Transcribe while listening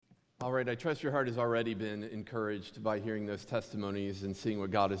All right, I trust your heart has already been encouraged by hearing those testimonies and seeing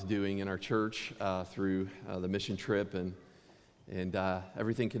what God is doing in our church through the mission trip and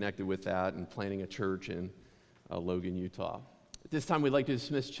everything connected with that and planning a church in Logan, Utah. At this time, we'd like to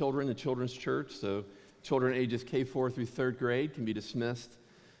dismiss children in Children's Church. So children ages K4 through 3rd grade can be dismissed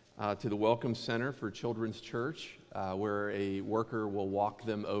to the Welcome Center for Children's Church, where a worker will walk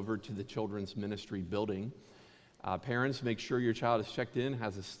them over to the Children's Ministry building. Parents, make sure your child is checked in,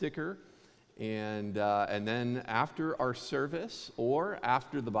 has a sticker, and then after our service or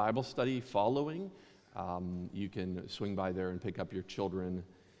after the Bible study following, you can swing by there and pick up your children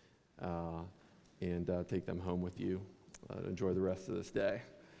and take them home with you. Enjoy the rest of this day.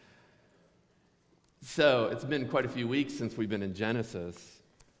 So it's been quite a few weeks since we've been in Genesis,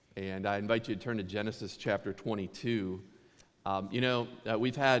 and I invite you to turn to Genesis chapter 22.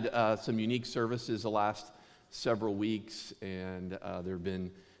 We've had some unique services the last several weeks, and there have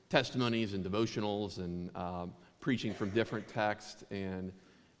been testimonies and devotionals and preaching from different texts, and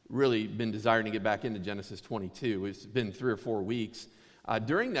really been desiring to get back into Genesis 22. It's been 3 or 4 weeks.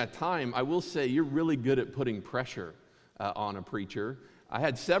 During that time, I will say you're really good at putting pressure on a preacher. I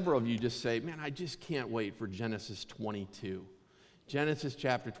had several of you just say, man, I just can't wait for Genesis 22. Genesis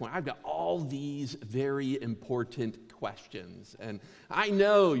chapter 20. I've got all these very important questions, and I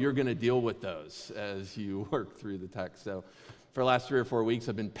know you're going to deal with those as you work through the text. So for the last 3 or 4 weeks,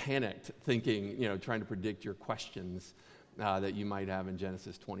 I've been panicked thinking, trying to predict your questions that you might have in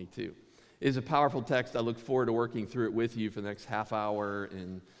Genesis 22. It is a powerful text. I look forward to working through it with you for the next half hour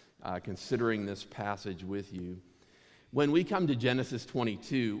and considering this passage with you. When we come to Genesis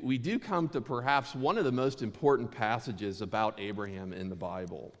 22, we do come to perhaps one of the most important passages about Abraham in the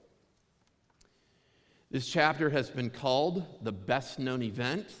Bible. This chapter has been called the best-known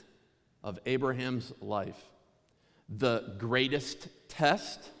event of Abraham's life, the greatest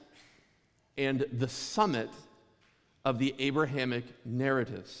test, and the summit of the Abrahamic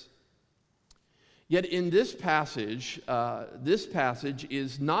narratives. Yet in this passage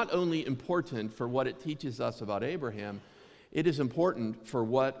is not only important for what it teaches us about Abraham, it is important for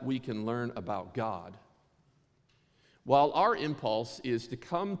what we can learn about God. While our impulse is to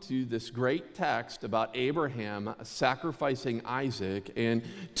come to this great text about Abraham sacrificing Isaac and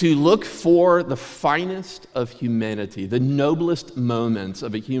to look for the finest of humanity, the noblest moments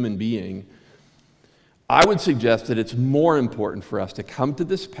of a human being, I would suggest that it's more important for us to come to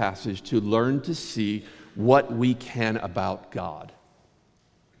this passage to learn to see what we can about God.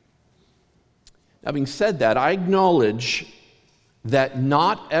 Having said that, I acknowledge that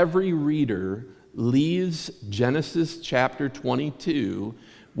not every reader leaves Genesis chapter 22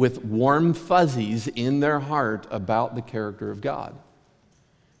 with warm fuzzies in their heart about the character of God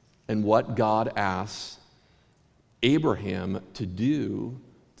and what God asks Abraham to do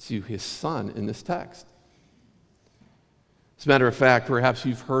to his son in this text. As a matter of fact, perhaps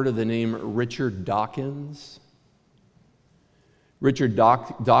you've heard of the name Richard Dawkins. Richard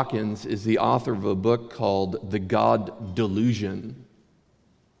Dawkins is the author of a book called The God Delusion.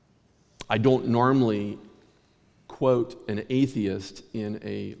 I don't normally quote an atheist in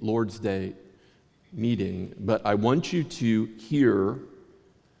a Lord's Day meeting, but I want you to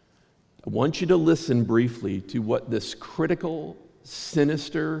listen briefly to what this critical,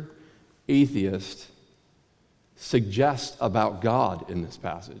 sinister atheist suggests about God in this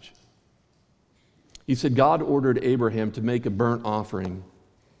passage. He said, God ordered Abraham to make a burnt offering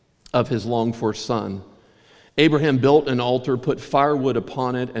of his longed-for son. Abraham built an altar, put firewood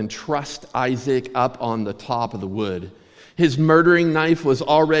upon it, and trussed Isaac up on the top of the wood. His murdering knife was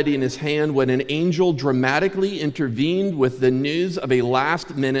already in his hand when an angel dramatically intervened with the news of a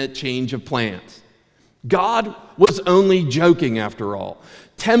last-minute change of plans. God was only joking, after all,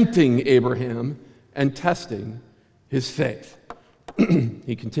 tempting Abraham and testing his faith.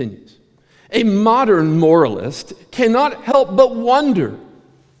 He continues. A modern moralist cannot help but wonder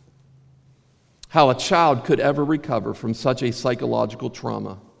how a child could ever recover from such a psychological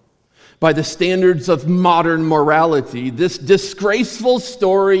trauma. By the standards of modern morality, this disgraceful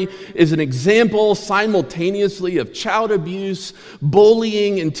story is an example simultaneously of child abuse,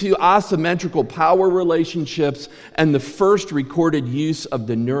 bullying into asymmetrical power relationships, and the first recorded use of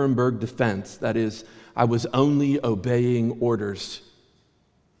the Nuremberg defense, that is, I was only obeying orders.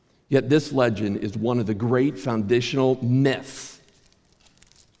 Yet this legend is one of the great foundational myths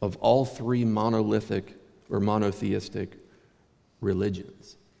of all three monolithic or monotheistic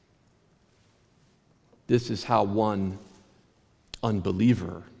religions. This is how one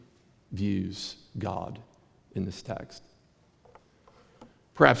unbeliever views God in this text.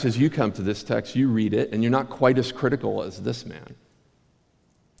 Perhaps as you come to this text, you read it, and you're not quite as critical as this man.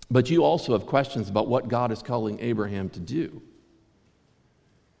 but you also have questions about what God is calling Abraham to do.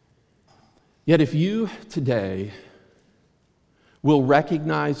 Yet if you today will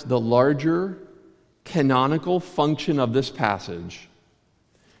recognize the larger canonical function of this passage,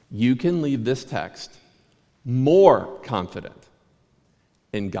 you can leave this text more confident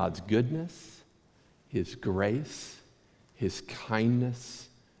in God's goodness, His grace, His kindness,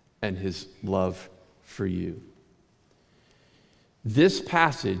 and His love for you. This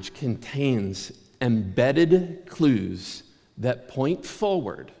passage contains embedded clues that point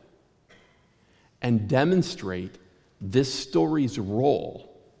forward and demonstrate this story's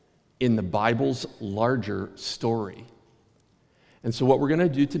role in the Bible's larger story. And so what we're going to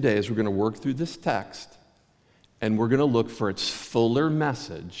do today is we're going to work through this text, and we're going to look for its fuller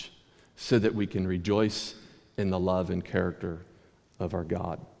message so that we can rejoice in the love and character of our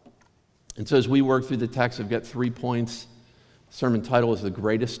God. And so as we work through the text, I've got 3 points. The sermon title is The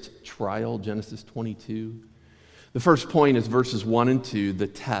Greatest Trial, Genesis 22. The first point is verses 1 and 2, the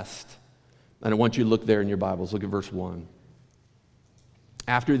test. And I want you to look there in your Bibles. Look at verse 1.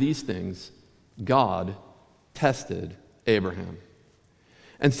 After these things, God tested Abraham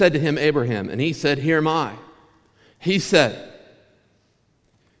and said to him, Abraham, and he said, Here am I. He said,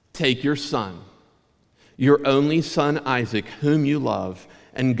 Take your son, your only son Isaac, whom you love,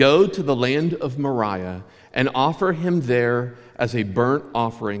 and go to the land of Moriah and offer him there as a burnt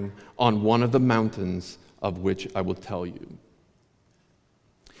offering on one of the mountains of which I will tell you.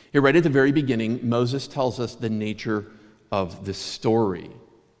 Here, right at the very beginning, Moses tells us the nature of this story.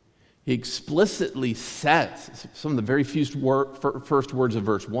 He explicitly says, some of the very first words of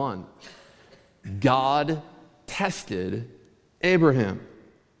verse 1, God tested Abraham.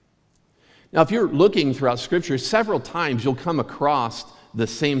 Now, if you're looking throughout Scripture, several times you'll come across the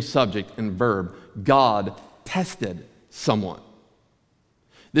same subject and verb. God tested someone.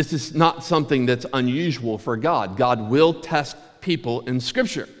 This is not something that's unusual for God. God will test people in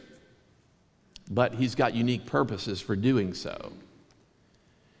Scripture, but He's got unique purposes for doing so.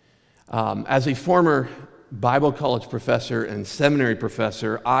 As a former Bible college professor and seminary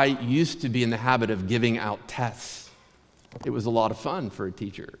professor, I used to be in the habit of giving out tests. It was a lot of fun for a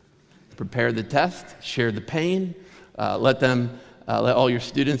teacher. Prepare the test, share the pain, let all your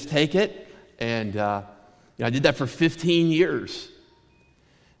students take it, and I did that for 15 years.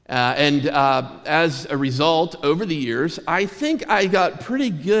 As a result, over the years, I think I got pretty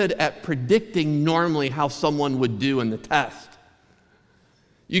good at predicting normally how someone would do in the test.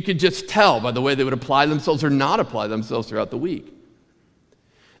 You could just tell by the way they would apply themselves or not apply themselves throughout the week.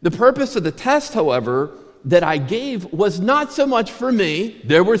 The purpose of the test, however, that I gave was not so much for me.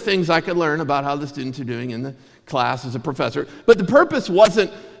 There were things I could learn about how the students are doing in the class as a professor, but the purpose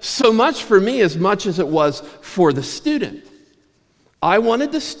wasn't so much for me as much as it was for the student. I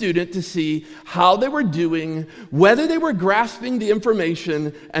wanted the student to see how they were doing, whether they were grasping the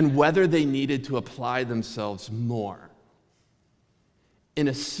information, and whether they needed to apply themselves more. In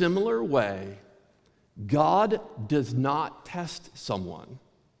a similar way, God does not test someone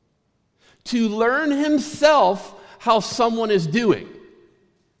to learn Himself how someone is doing.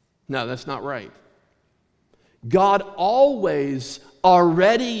 No, that's not right. God always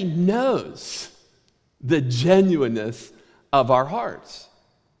already knows the genuineness of our hearts.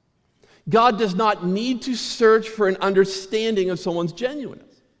 God does not need to search for an understanding of someone's genuineness.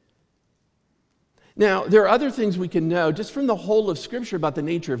 Now, there are other things we can know just from the whole of Scripture about the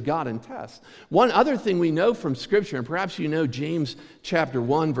nature of God and tests. One other thing we know from Scripture, and perhaps you know James chapter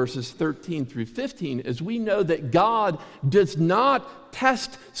 1, verses 13 through 15, is we know that God does not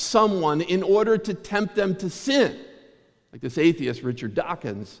test someone in order to tempt them to sin, like this atheist Richard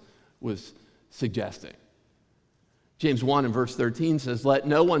Dawkins was suggesting. James 1 and verse 13 says, Let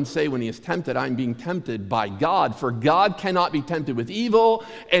no one say when he is tempted, I am being tempted by God, for God cannot be tempted with evil,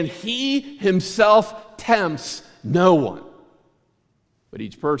 and He Himself tempts no one. But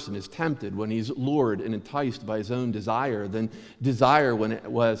each person is tempted when he's lured and enticed by his own desire. Then desire, when it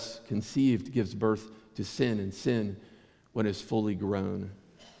was conceived, gives birth to sin, and sin, when it is fully grown,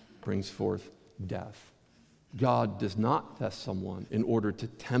 brings forth death. God does not test someone in order to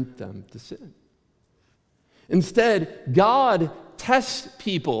tempt them to sin. Instead, God tests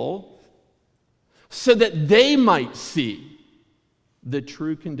people so that they might see the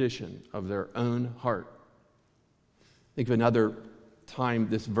true condition of their own heart. Think of another time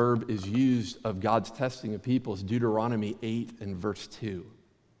this verb is used of God's testing of people is Deuteronomy 8 and verse 2.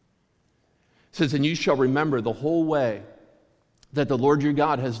 It says, And you shall remember the whole way that the Lord your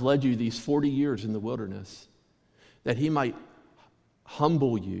God has led you these 40 years in the wilderness, that He might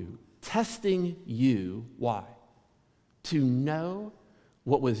humble you, testing you, why? To know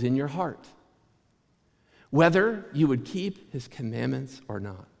what was in your heart, whether you would keep his commandments or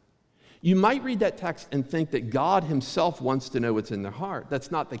not. You might read that text and think that God himself wants to know what's in their heart. That's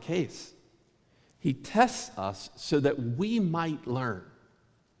not the case. He tests us so that we might learn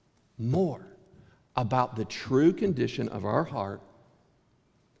more about the true condition of our heart,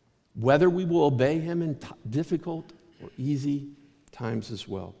 whether we will obey him in difficult or easy times as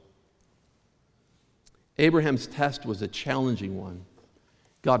well. Abraham's test was a challenging one.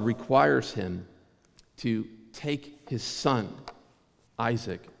 God requires him to take his son,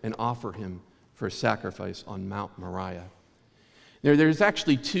 Isaac, and offer him for a sacrifice on Mount Moriah. There's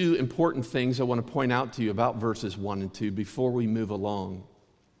actually two important things I want to point out to you about verses 1 and 2 before we move along.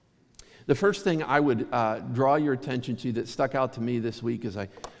 The first thing I would draw your attention to that stuck out to me this week as I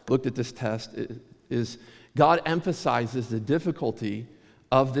looked at this test is God emphasizes the difficulty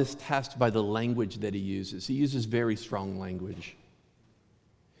of this test by the language that he uses. He uses very strong language.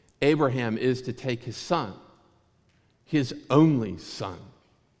 Abraham is to take his son, his only son,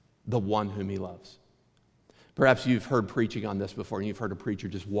 the one whom he loves. Perhaps you've heard preaching on this before, and you've heard a preacher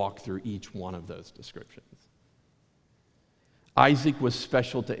just walk through each one of those descriptions. Isaac was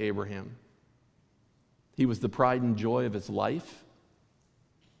special to Abraham. He was the pride and joy of his life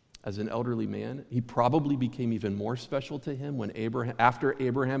as an elderly man. He probably became even more special to him after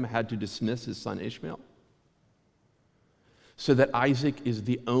Abraham had to dismiss his son Ishmael, so that Isaac is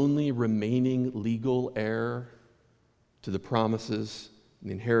the only remaining legal heir to the promises and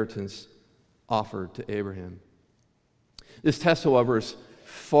the inheritance offered to Abraham. This test, however, is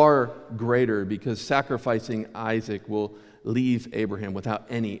far greater because sacrificing Isaac will leave Abraham without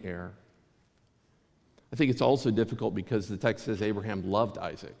any heir. I think it's also difficult because the text says Abraham loved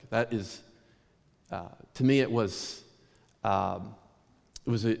Isaac. That is, to me, it was a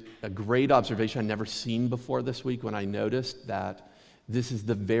great observation I'd never seen before this week when I noticed that this is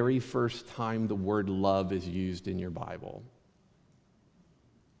the very first time the word love is used in your Bible.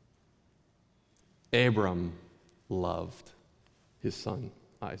 Abram loved his son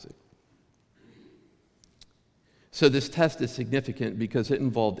Isaac. So this test is significant because it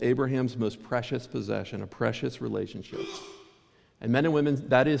involved Abraham's most precious possession, a precious relationship. And men and women,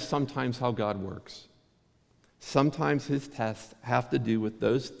 that is sometimes how God works. Sometimes his tests have to do with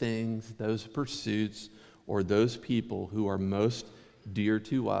those things, those pursuits, or those people who are most dear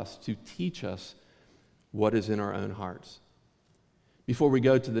to us to teach us what is in our own hearts. Before we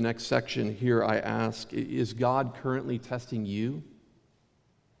go to the next section here, I ask, is God currently testing you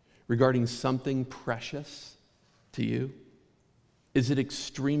regarding something precious to you? Is it an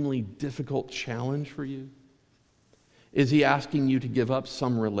extremely difficult challenge for you? Is he asking you to give up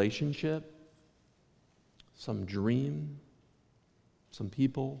some relationship, some dream, some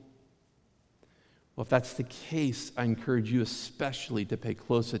people? Well, if that's the case, I encourage you especially to pay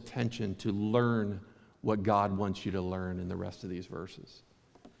close attention to learn what God wants you to learn in the rest of these verses.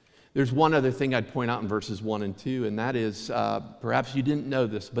 There's one other thing I'd point out in verses 1 and 2, and that is, perhaps you didn't know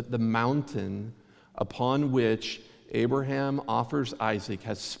this, but the mountain upon which Abraham offers Isaac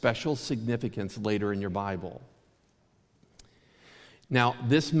has special significance later in your Bible. Now,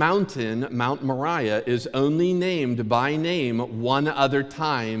 this mountain, Mount Moriah, is only named by name one other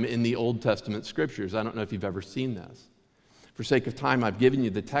time in the Old Testament scriptures. I don't know if you've ever seen this. For sake of time, I've given you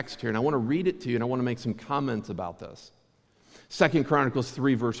the text here, and I want to read it to you, and I want to make some comments about this. 2 Chronicles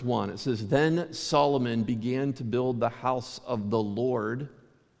 3, verse 1, it says, "Then Solomon began to build the house of the Lord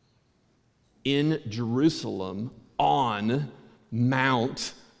in Jerusalem on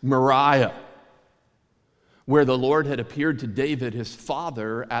Mount Moriah, where the Lord had appeared to David, his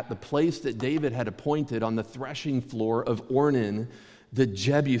father, at the place that David had appointed on the threshing floor of Ornan, the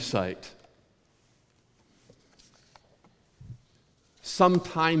Jebusite."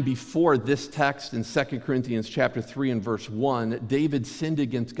 Sometime before this text in 2 Corinthians chapter 3 and verse 1, David sinned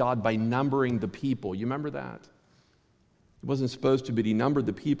against God by numbering the people. You remember that? He wasn't supposed to, but he numbered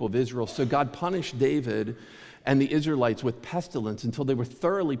the people of Israel. So God punished David and the Israelites with pestilence until they were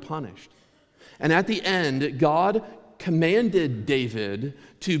thoroughly punished. And at the end, God commanded David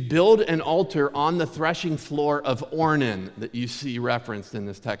to build an altar on the threshing floor of Ornan that you see referenced in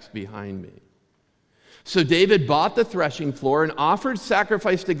this text behind me. So David bought the threshing floor and offered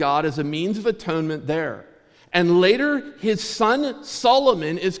sacrifice to God as a means of atonement there. And later, his son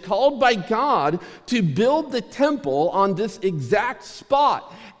Solomon is called by God to build the temple on this exact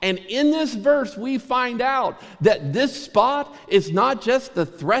spot. And in this verse, we find out that this spot is not just the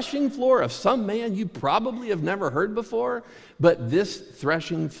threshing floor of some man you probably have never heard before, but this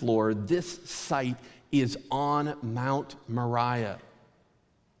threshing floor, this site, is on Mount Moriah.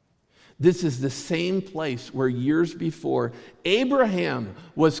 This is the same place where years before Abraham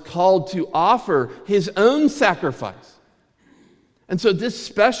was called to offer his own sacrifice. And so this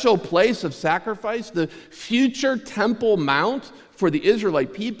special place of sacrifice, the future Temple Mount for the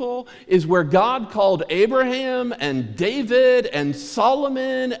Israelite people, is where God called Abraham and David and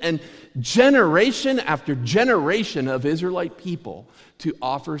Solomon and generation after generation of Israelite people to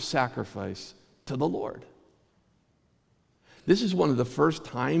offer sacrifice to the Lord. This is one of the first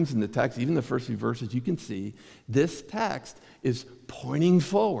times in the text, even the first few verses, you can see this text is pointing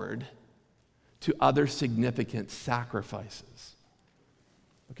forward to other significant sacrifices.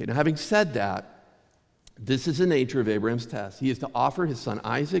 Okay, now having said that, this is the nature of Abraham's test. He is to offer his son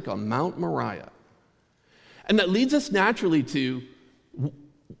Isaac on Mount Moriah. And that leads us naturally to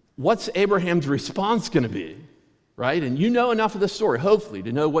what's Abraham's response going to be, right? And you know enough of the story, hopefully,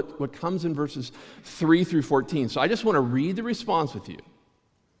 to know what comes in verses 3 through 14. So I just want to read the response with you.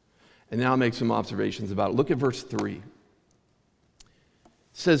 And then I'll make some observations about it. Look at verse 3. It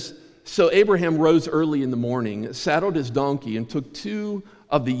says, "So Abraham rose early in the morning, saddled his donkey, and took 2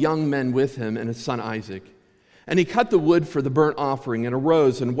 of the young men with him and his son Isaac. And he cut the wood for the burnt offering and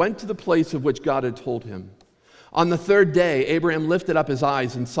arose and went to the place of which God had told him. On the 3rd day, Abraham lifted up his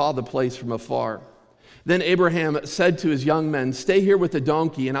eyes and saw the place from afar. Then Abraham said to his young men, 'Stay here with the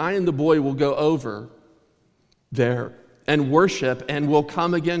donkey, and I and the boy will go over there and worship, and will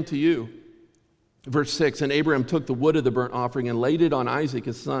come again to you.' Verse 6, "And Abraham took the wood of the burnt offering and laid it on Isaac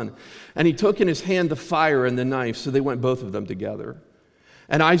his son. And he took in his hand the fire and the knife, so they went both of them together.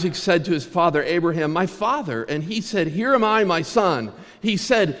 And Isaac said to his father Abraham, 'My father.' And he said, 'Here am I, my son.' He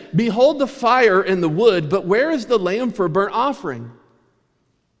said, 'Behold the fire and the wood, but where is the lamb for a burnt offering?'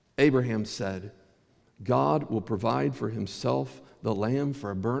 Abraham said, 'God will provide for himself the lamb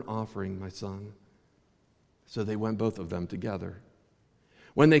for a burnt offering, my son.' So they went both of them together.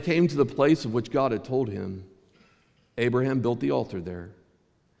 When they came to the place of which God had told him, Abraham built the altar there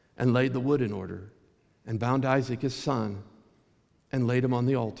and laid the wood in order and bound Isaac his son and laid him on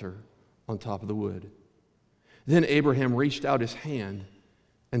the altar on top of the wood. Then Abraham reached out his hand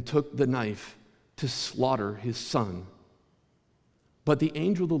and took the knife to slaughter his son. But the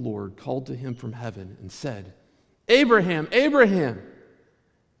angel of the Lord called to him from heaven and said, 'Abraham, Abraham!'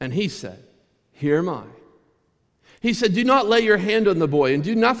 And he said, 'Here am I.' He said, 'Do not lay your hand on the boy and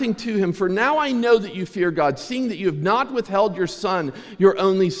do nothing to him, for now I know that you fear God, seeing that you have not withheld your son, your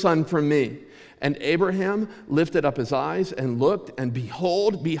only son, from me.' And Abraham lifted up his eyes and looked, and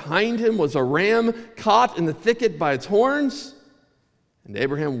behold, behind him was a ram caught in the thicket by its horns. And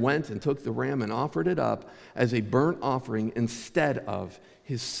Abraham went and took the ram and offered it up as a burnt offering instead of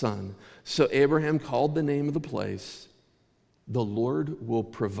his son. So Abraham called the name of the place, 'The Lord will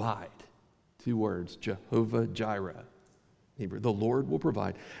provide.'" 2 words, Jehovah Jireh. Hebrew, the Lord will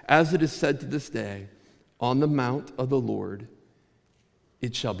provide. "As it is said to this day, on the mount of the Lord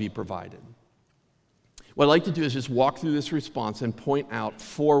it shall be provided." What I'd like to do is just walk through this response and point out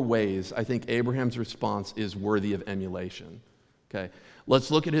 4 ways I think Abraham's response is worthy of emulation. Okay,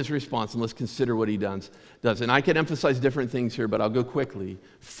 let's look at his response and let's consider what he does. And I can emphasize different things here, but I'll go quickly.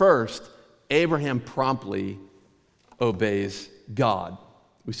 First, Abraham promptly obeys God.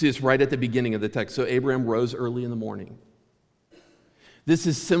 We see this right at the beginning of the text. So Abraham rose early in the morning. This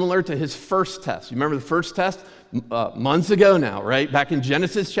is similar to his first test. You remember the first test? Months ago now, right? Back in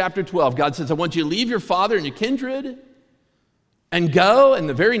Genesis chapter 12, God says, "I want you to leave your father and your kindred and go." And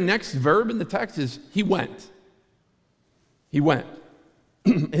the very next verb in the text is, he went. He went.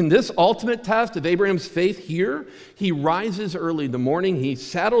 In this ultimate test of Abraham's faith here, he rises early in the morning, he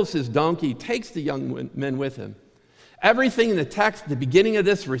saddles his donkey, takes the young men with him. Everything in the text at the beginning of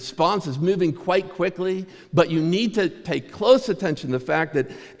this response is moving quite quickly, but you need to pay close attention to the fact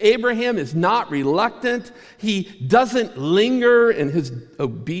that Abraham is not reluctant. He doesn't linger in his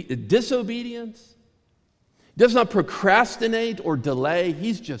disobedience. He does not procrastinate or delay.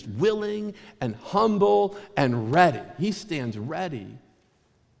 He's just willing and humble and ready. He stands ready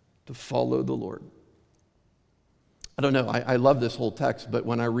to follow the Lord. I don't know, I love this whole text, but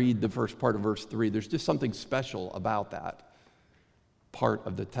when I read the first part of verse 3, there's just something special about that part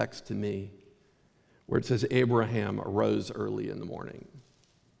of the text to me, where it says Abraham arose early in the morning.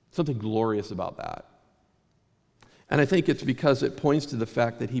 Something glorious about that. And I think it's because it points to the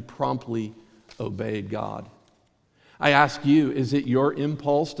fact that he promptly obeyed God. I ask you, is it your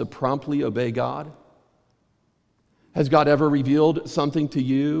impulse to promptly obey God? Has God ever revealed something to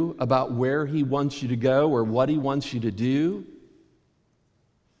you about where he wants you to go or what he wants you to do?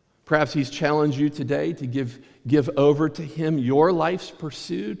 Perhaps he's challenged you today to give over to him your life's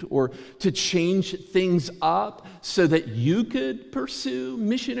pursuit, or to change things up so that you could pursue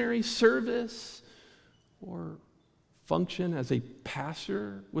missionary service or function as a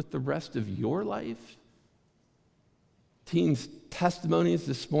pastor with the rest of your life. Teens' testimonies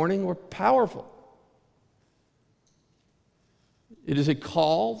this morning were powerful. It is a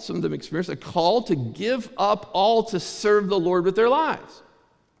call, some of them experienced, a call to give up all to serve the Lord with their lives.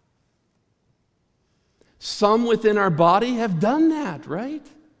 Some within our body have done that, right?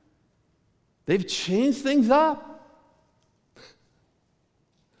 They've changed things up.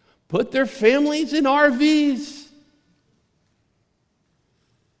 Put their families in RVs,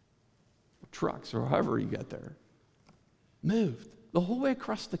 trucks, or however you get there. Moved the whole way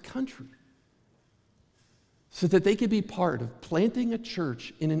across the country so that they could be part of planting a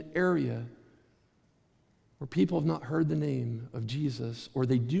church in an area where people have not heard the name of Jesus, or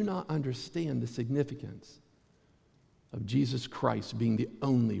they do not understand the significance of Jesus Christ being the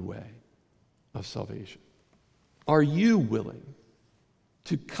only way of salvation. Are you willing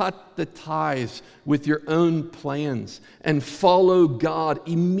to cut the ties with your own plans and follow God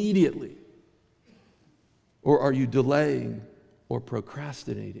immediately? Or are you delaying or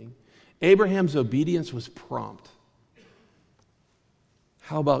procrastinating? Abraham's obedience was prompt.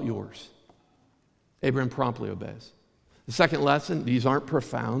 How about yours? Abraham promptly obeys. The second lesson, these aren't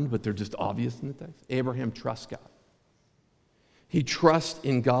profound, but they're just obvious in the text. Abraham trusts God. He trusts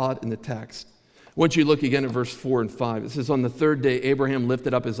in God in the text. Once you look again at verse 4 and 5, it says, on the third day, Abraham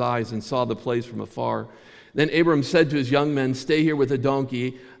lifted up his eyes and saw the place from afar. Then Abraham said to his young men, stay here with the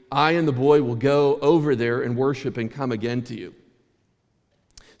donkey. I and the boy will go over there and worship and come again to you.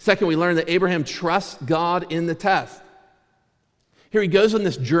 Second, we learn that Abraham trusts God in the test. Here he goes on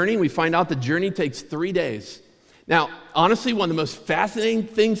this journey. We find out the journey takes 3 days. Now, honestly, one of the most fascinating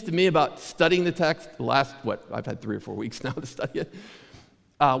things to me about studying the text, I've had 3 or 4 weeks now to study it.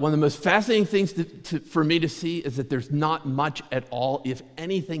 One of the most fascinating things for me to see is that there's not much at all, if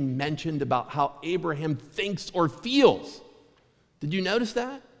anything, mentioned about how Abraham thinks or feels. Did you notice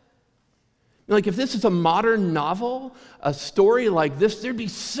that? Like, if this is a modern novel, a story like this, there'd be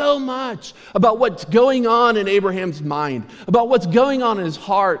so much about what's going on in Abraham's mind, about what's going on in his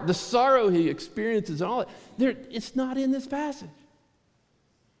heart, the sorrow he experiences, and all that. It's not in this passage.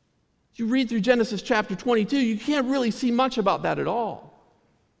 You read through Genesis chapter 22, you can't really see much about that at all.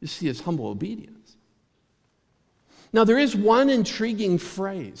 You see his humble obedience. Now, there is one intriguing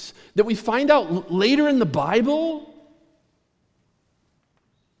phrase that we find out later in the Bible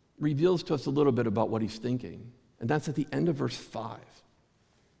reveals to us a little bit about what he's thinking. And that's at the end of verse 5.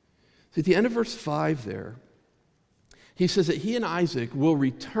 So at the end of verse 5 there, he says that he and Isaac will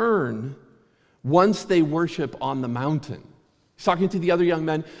return once they worship on the mountain. He's talking to the other young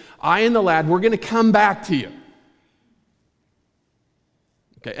men. I and the lad, we're going to come back to you.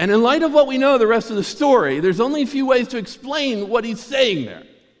 Okay, and in light of what we know of the rest of the story, there's only a few ways to explain what he's saying there.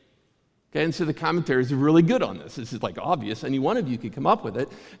 Okay, and so the commentaries are really good on this. This is like obvious. Any one of you could come up with it.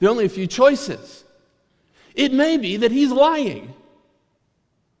 There are only a few choices. It may be that he's lying.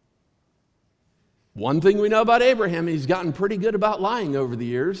 One thing we know about Abraham, he's gotten pretty good about lying over the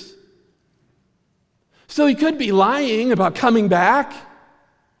years. So he could be lying about coming back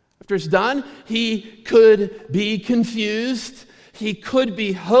after it's done. He could be confused. He could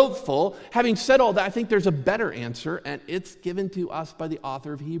be hopeful. Having said all that, I think there's a better answer, and it's given to us by the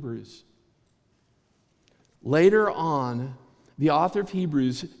author of Hebrews. Later on, the author of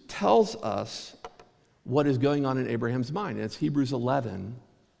Hebrews tells us what is going on in Abraham's mind. And it's Hebrews 11,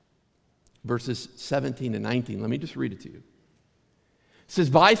 verses 17 and 19. Let me just read it to you. It says,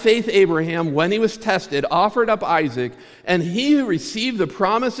 by faith Abraham, when he was tested, offered up Isaac, and he who received the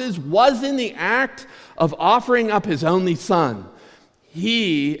promises was in the act of offering up his only son.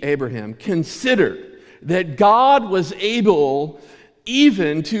 He, Abraham, considered that God was able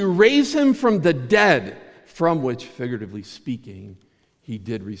even to raise him from the dead, from which, figuratively speaking, he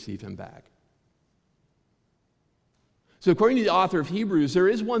did receive him back. So according to the author of Hebrews, there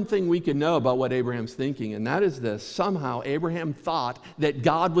is one thing we can know about what Abraham's thinking, and that is this. Somehow Abraham thought that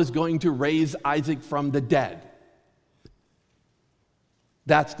God was going to raise Isaac from the dead.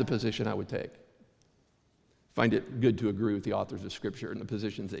 That's the position I would take. Find it good to agree with the authors of Scripture and the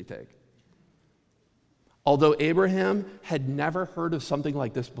positions they take. Although Abraham had never heard of something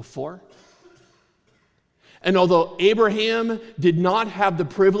like this before, and although Abraham did not have the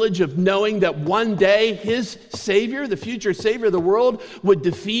privilege of knowing that one day his Savior, the future Savior of the world, would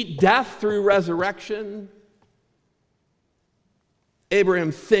defeat death through resurrection,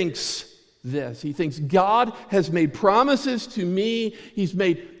 Abraham thinks this. He thinks God has made promises to me. He's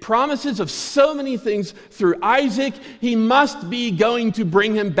made promises of so many things through Isaac. He must be going to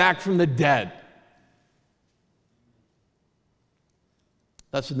bring him back from the dead.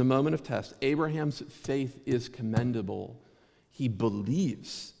 Thus, in the moment of test, Abraham's faith is commendable. He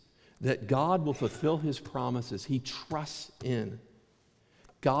believes that God will fulfill his promises. He trusts in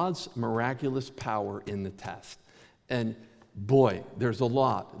God's miraculous power in the test. And boy, there's a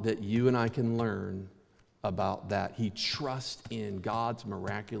lot that you and I can learn about that. He trusts in God's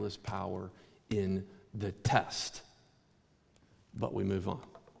miraculous power in the test. But we move on.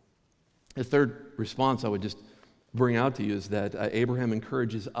 The third response I would just bring out to you is that Abraham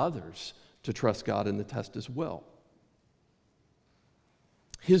encourages others to trust God in the test as well.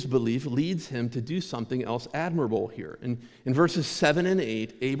 His belief leads him to do something else admirable here. In verses 7 and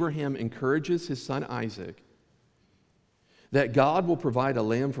 8, Abraham encourages his son Isaac that God will provide a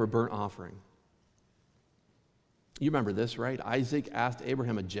lamb for a burnt offering. You remember this, right? Isaac asked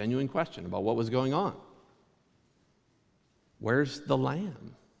Abraham a genuine question about what was going on. Where's the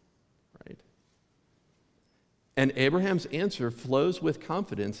lamb? Right? And Abraham's answer flows with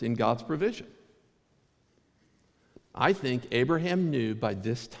confidence in God's provision. I think Abraham knew by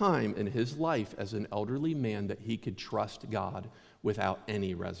this time in his life as an elderly man that he could trust God without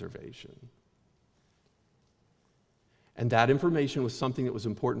any reservation. And that information was something that was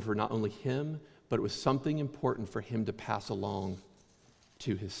important for not only him, but it was something important for him to pass along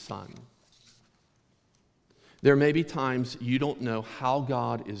to his son. There may be times you don't know how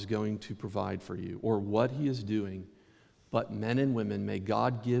God is going to provide for you or what he is doing, but men and women, may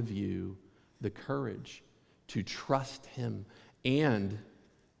God give you the courage to trust him and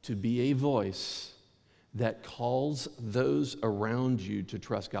to be a voice that calls those around you to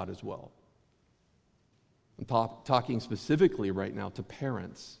trust God as well. I'm talking specifically right now to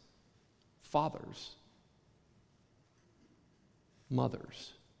parents, fathers,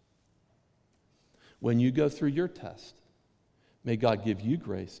 mothers. When you go through your test, may God give you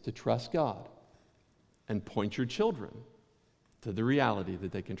grace to trust God and point your children to the reality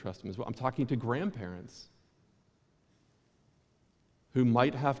that they can trust him as well. I'm talking to grandparents who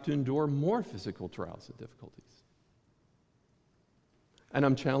might have to endure more physical trials and difficulties. And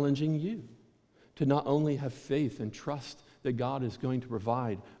I'm challenging you to not only have faith and trust that God is going to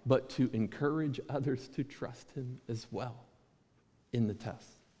provide, but to encourage others to trust him as well in the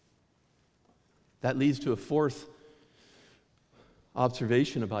test. That leads to a fourth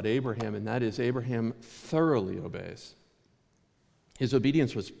observation about Abraham, and that is Abraham thoroughly obeys. His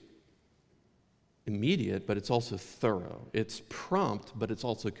obedience was immediate, but it's also thorough. It's prompt, but it's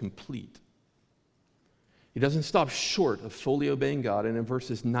also complete. He doesn't stop short of fully obeying God. And in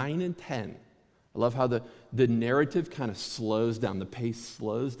verses 9 and 10, I love how the narrative kind of slows down. The pace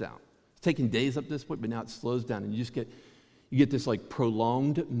slows down. It's taken days up to this point, but now it slows down. And you get this like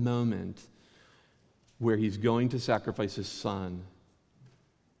prolonged moment where he's going to sacrifice his son.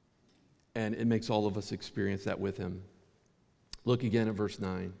 And it makes all of us experience that with him. Look again at verse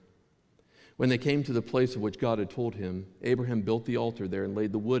 9. When they came to the place of which God had told him, Abraham built the altar there and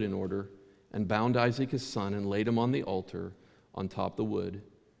laid the wood in order and bound Isaac his son and laid him on the altar on top of the wood.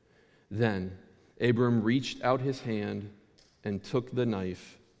 Then Abram reached out his hand and took the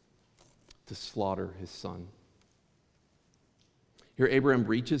knife to slaughter his son. Here Abraham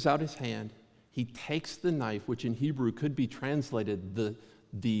reaches out his hand. He takes the knife, which in Hebrew could be translated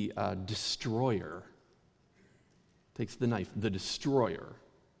the destroyer. Takes the knife, the destroyer,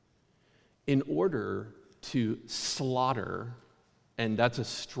 in order to slaughter, and that's a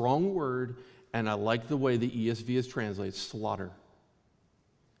strong word, and I like the way the ESV is translated, slaughter.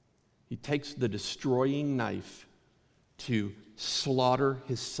 He takes the destroying knife to slaughter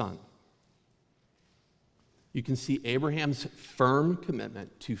his son. You can see Abraham's firm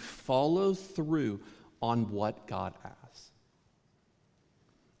commitment to follow through on what God asks.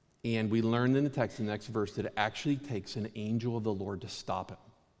 And we learn in the text in the next verse that it actually takes an angel of the Lord to stop him.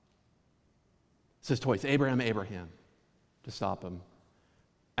 It says twice, Abraham, Abraham, to stop him.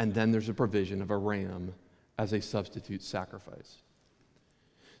 And then there's a provision of a ram as a substitute sacrifice.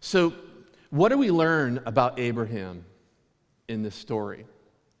 So, what do we learn about Abraham in this story?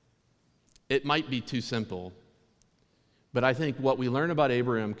 It might be too simple, but I think what we learn about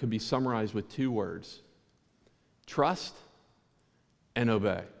Abraham can be summarized with two words: trust and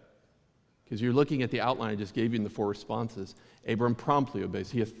obey. Because you're looking at the outline I just gave you in the four responses. Abram promptly obeys.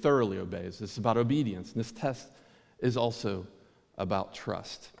 He thoroughly obeys. This is about obedience. And this test is also about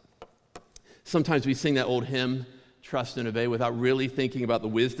trust. Sometimes we sing that old hymn, Trust and Obey, without really thinking about the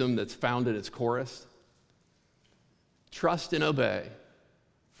wisdom that's found in its chorus. Trust and obey,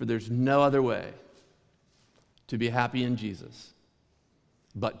 For there's no other way to be happy in Jesus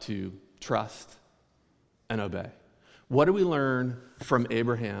but to trust and obey. What do we learn from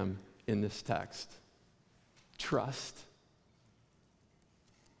Abraham in this text? Trust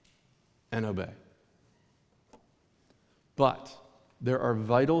and obey. But there are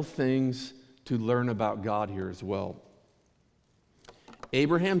vital things to learn about God here as well.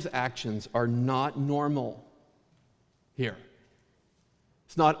 Abraham's actions are not normal here.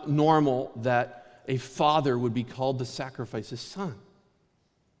 It's not normal that a father would be called to sacrifice his son.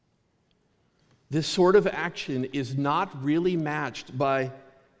 This sort of action is not really matched by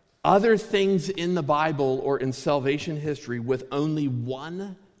other things in the Bible or in salvation history, with only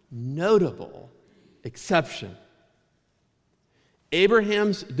one notable exception.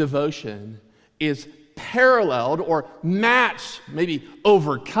 Abraham's devotion is paralleled or matched, maybe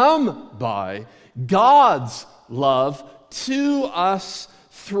overcome by God's love to us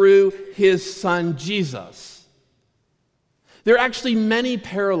through his son Jesus. There are actually many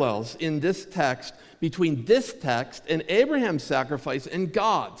parallels in this text between this text and Abraham's sacrifice and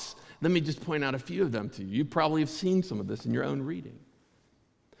God's. Let me just point out a few of them to you. You probably have seen some of this in your own reading.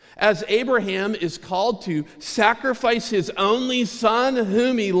 As Abraham is called to sacrifice his only son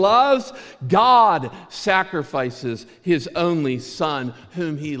whom he loves, God sacrifices his only son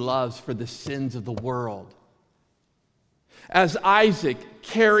whom he loves for the sins of the world. As Isaac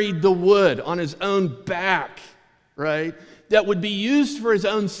carried the wood on his own back, right, that would be used for his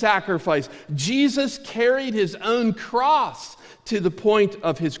own sacrifice, Jesus carried his own cross to the point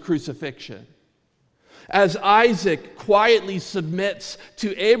of his crucifixion. As Isaac quietly submits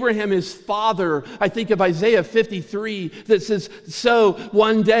to Abraham, his father, I think of Isaiah 53 that says, so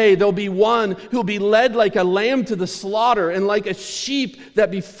one day there'll be one who will be led like a lamb to the slaughter and like a sheep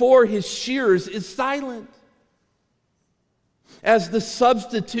that before his shearers is silent. As the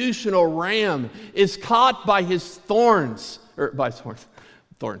substitutional ram is caught by his horns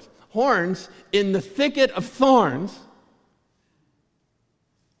in the thicket of thorns,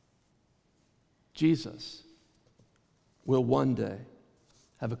 Jesus will one day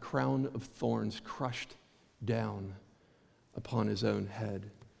have a crown of thorns crushed down upon his own head.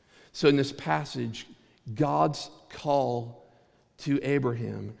 So in this passage, God's call to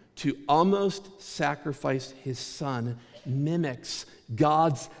Abraham to almost sacrifice his son mimics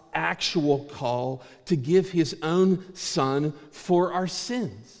God's actual call to give his own son for our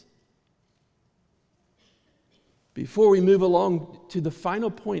sins. Before we move along to the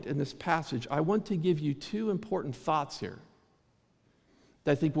final point in this passage, I want to give you two important thoughts here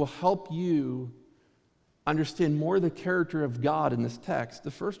that I think will help you understand more the character of God in this text.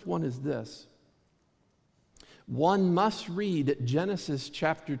 The first one is this. One must read Genesis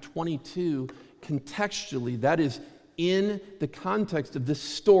chapter 22 contextually, that is, in the context of this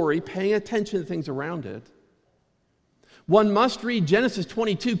story, paying attention to things around it. One must read Genesis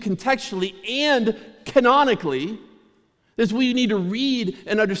 22 contextually and canonically. This we need to read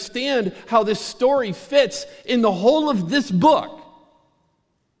and understand how this story fits in the whole of this book.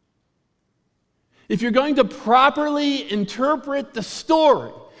 If you're going to properly interpret the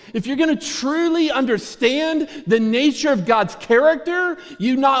story, if you're going to truly understand the nature of God's character,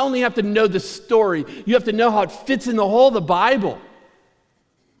 you not only have to know the story, you have to know how it fits in the whole of the Bible.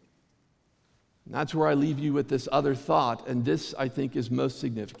 And that's where I leave you with this other thought, and this, I think, is most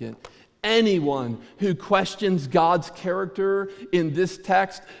significant. Anyone who questions God's character in this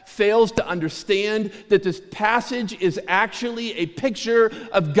text fails to understand that this passage is actually a picture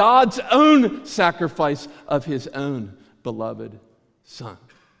of God's own sacrifice of his own beloved Son.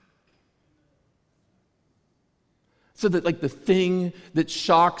 So that, like, the thing that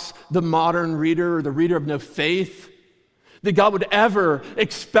shocks the modern reader or the reader of no faith, that God would ever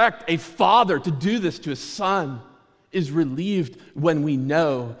expect a father to do this to his son, is relieved when we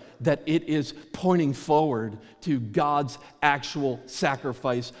know that it is pointing forward to God's actual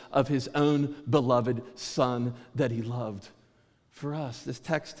sacrifice of his own beloved Son that he loved for us. This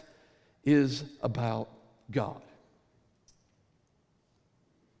text is about God.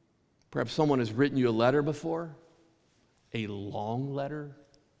 Perhaps someone has written you a letter before, a long letter,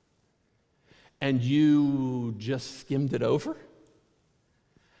 and you just skimmed it over.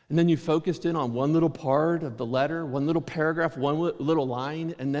 And then you focused in on one little part of the letter, one little paragraph, one little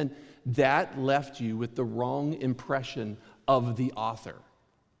line, and then that left you with the wrong impression of the author.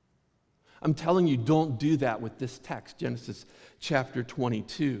 I'm telling you, don't do that with this text, Genesis chapter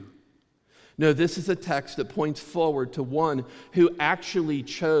 22. No, this is a text that points forward to one who actually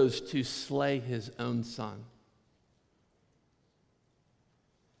chose to slay his own son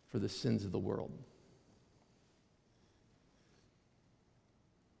for the sins of the world.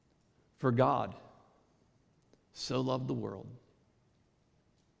 For God so loved the world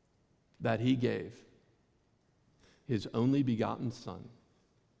that he gave his only begotten Son,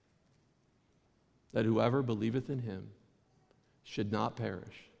 that whoever believeth in him should not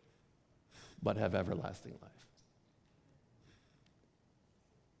perish, but have everlasting life.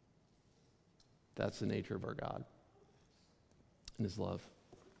 That's the nature of our God and his love.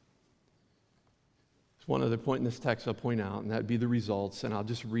 There's one other point in this text I'll point out, and that'd be the results, and I'll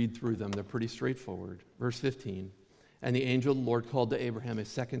just read through them. They're pretty straightforward. Verse 15, and the angel of the Lord called to Abraham a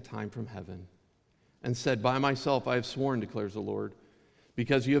second time from heaven and said, by myself I have sworn, declares the Lord,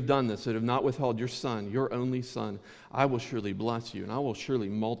 because you have done this, and have not withheld your son, your only son, I will surely bless you, and I will surely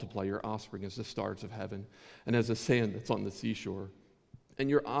multiply your offspring as the stars of heaven and as the sand that's on the seashore. And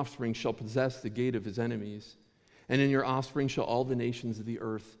your offspring shall possess the gate of his enemies, and in your offspring shall all the nations of the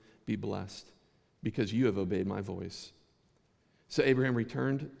earth be blessed, because you have obeyed my voice. So Abraham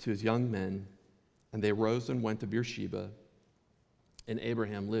returned to his young men, and they rose and went to Beersheba, and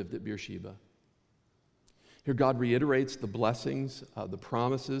Abraham lived at Beersheba. Here God reiterates the blessings, the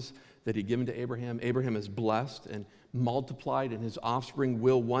promises that he'd given to Abraham. Abraham is blessed and multiplied, and his offspring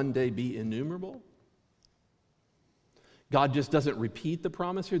will one day be innumerable. God just doesn't repeat the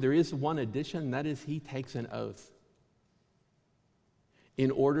promise here. There is one addition, and that is he takes an oath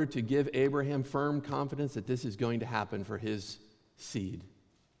in order to give Abraham firm confidence that this is going to happen for his seed.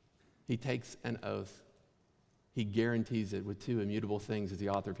 He takes an oath. He guarantees it with two immutable things, as the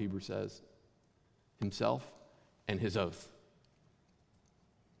author of Hebrews says, himself and his oath.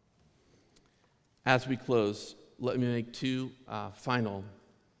 As we close, let me make two final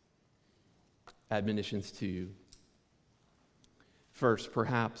admonitions to you. First,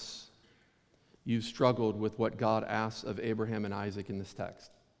 perhaps you've struggled with what God asks of Abraham and Isaac in this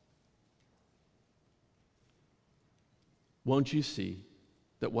text. Won't you see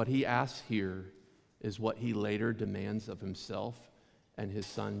that what he asks here is what he later demands of himself and his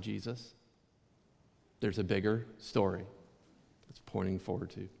son Jesus? There's a bigger story that's pointing forward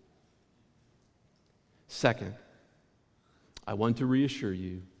to. Second, I want to reassure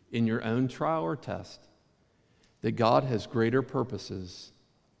you in your own trial or test that God has greater purposes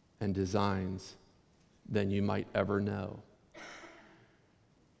and designs than you might ever know.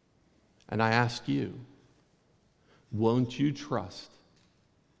 And I ask you, won't you trust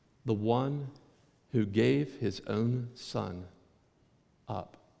the one who gave his own son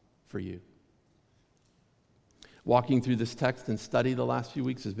up for you? Walking through this text and study the last few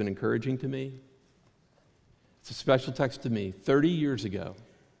weeks has been encouraging to me. It's a special text to me. 30 years ago,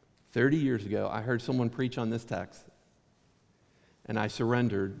 I heard someone preach on this text, and I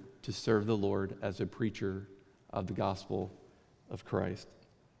surrendered to serve the Lord as a preacher of the gospel of Christ.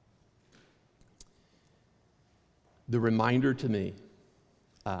 The reminder to me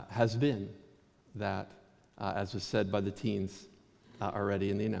has been that, as was said by the teens already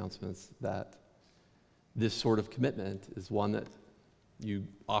in the announcements, that this sort of commitment is one that you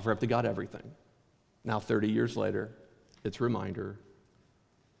offer up to God everything. Now, 30 years later, it's a reminder,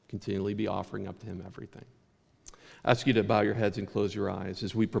 continually be offering up to him everything. I ask you to bow your heads and close your eyes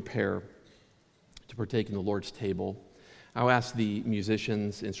as we prepare to partake in the Lord's table. I'll ask the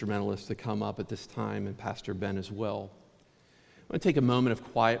musicians, instrumentalists to come up at this time, and Pastor Ben as well. I want to take a moment of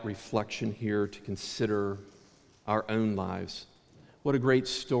quiet reflection here to consider our own lives. What a great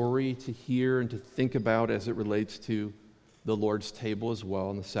story to hear and to think about as it relates to the Lord's table as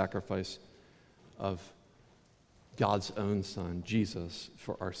well, and the sacrifice of God's own Son, Jesus,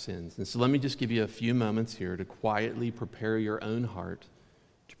 for our sins. And so let me just give you a few moments here to quietly prepare your own heart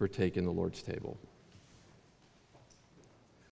to partake in the Lord's table.